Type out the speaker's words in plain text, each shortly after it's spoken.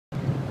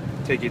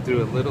Take you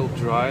through a little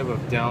drive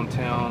of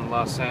downtown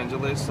Los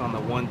Angeles on the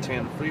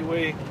 110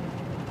 freeway.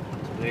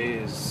 Today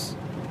is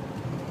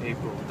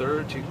April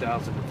 3rd,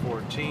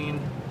 2014.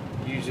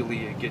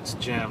 Usually it gets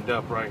jammed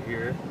up right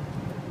here,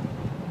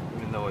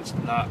 even though it's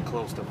not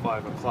close to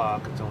 5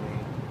 o'clock. It's only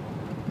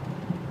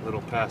a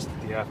little past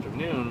the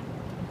afternoon.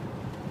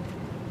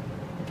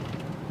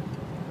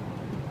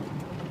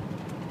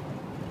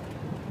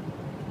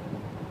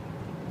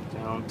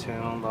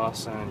 Downtown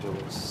Los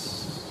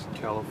Angeles,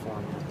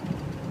 California.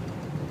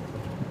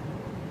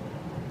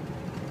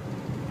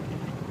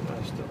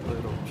 Just a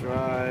little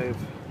drive.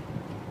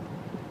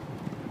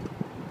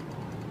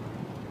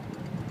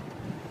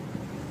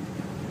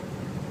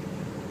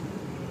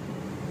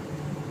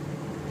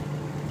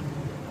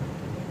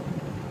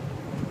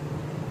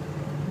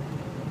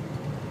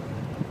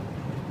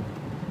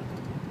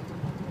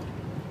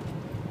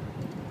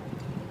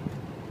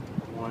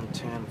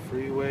 .110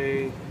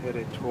 freeway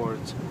headed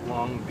towards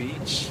Long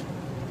Beach.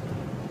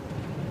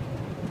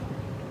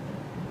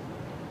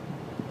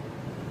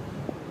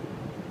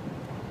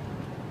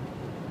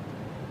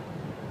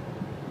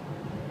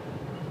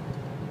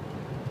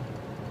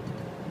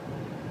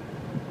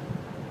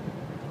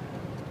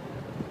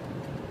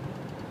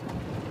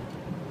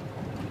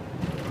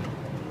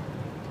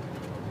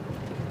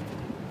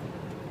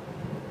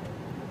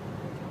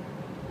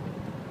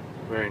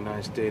 Very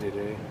nice day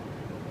today.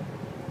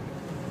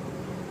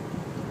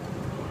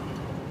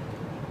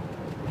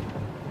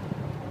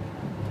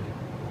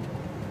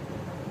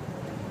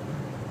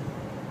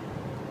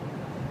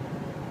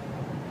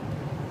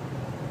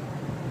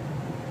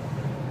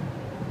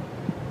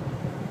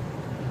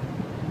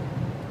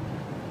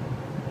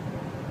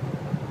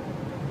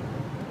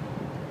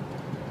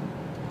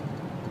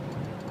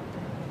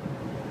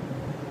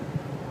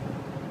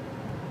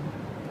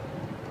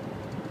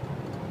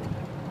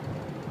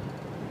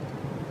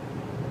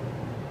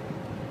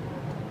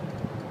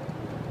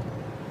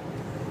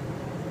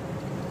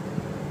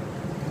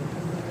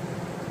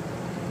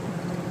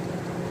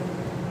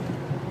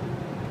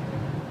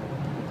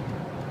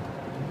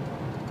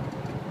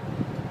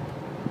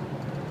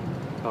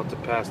 About to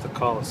pass the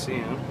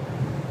Coliseum.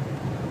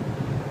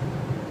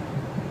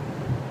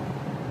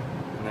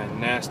 And that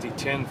nasty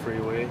 10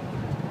 freeway.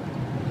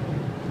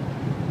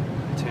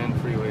 10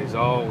 freeway is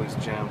always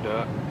jammed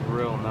up.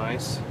 Real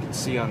nice. You can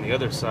see on the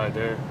other side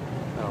there,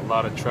 a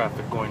lot of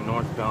traffic going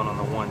northbound on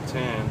the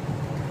 110.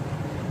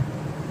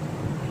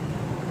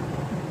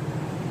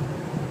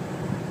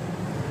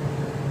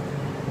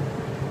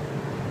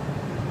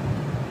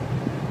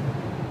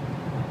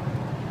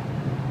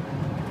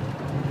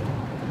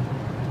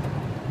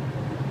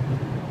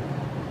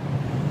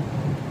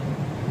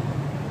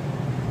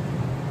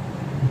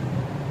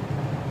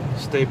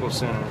 Staples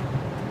Center.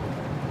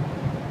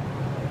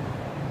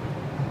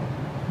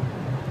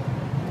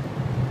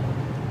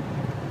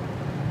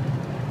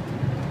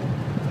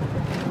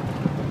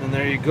 And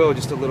there you go,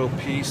 just a little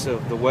piece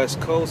of the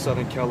West Coast,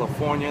 Southern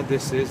California.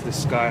 This is the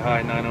Sky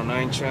High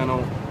 909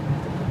 channel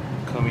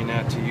coming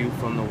at to you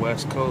from the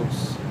West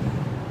Coast.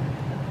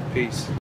 Peace.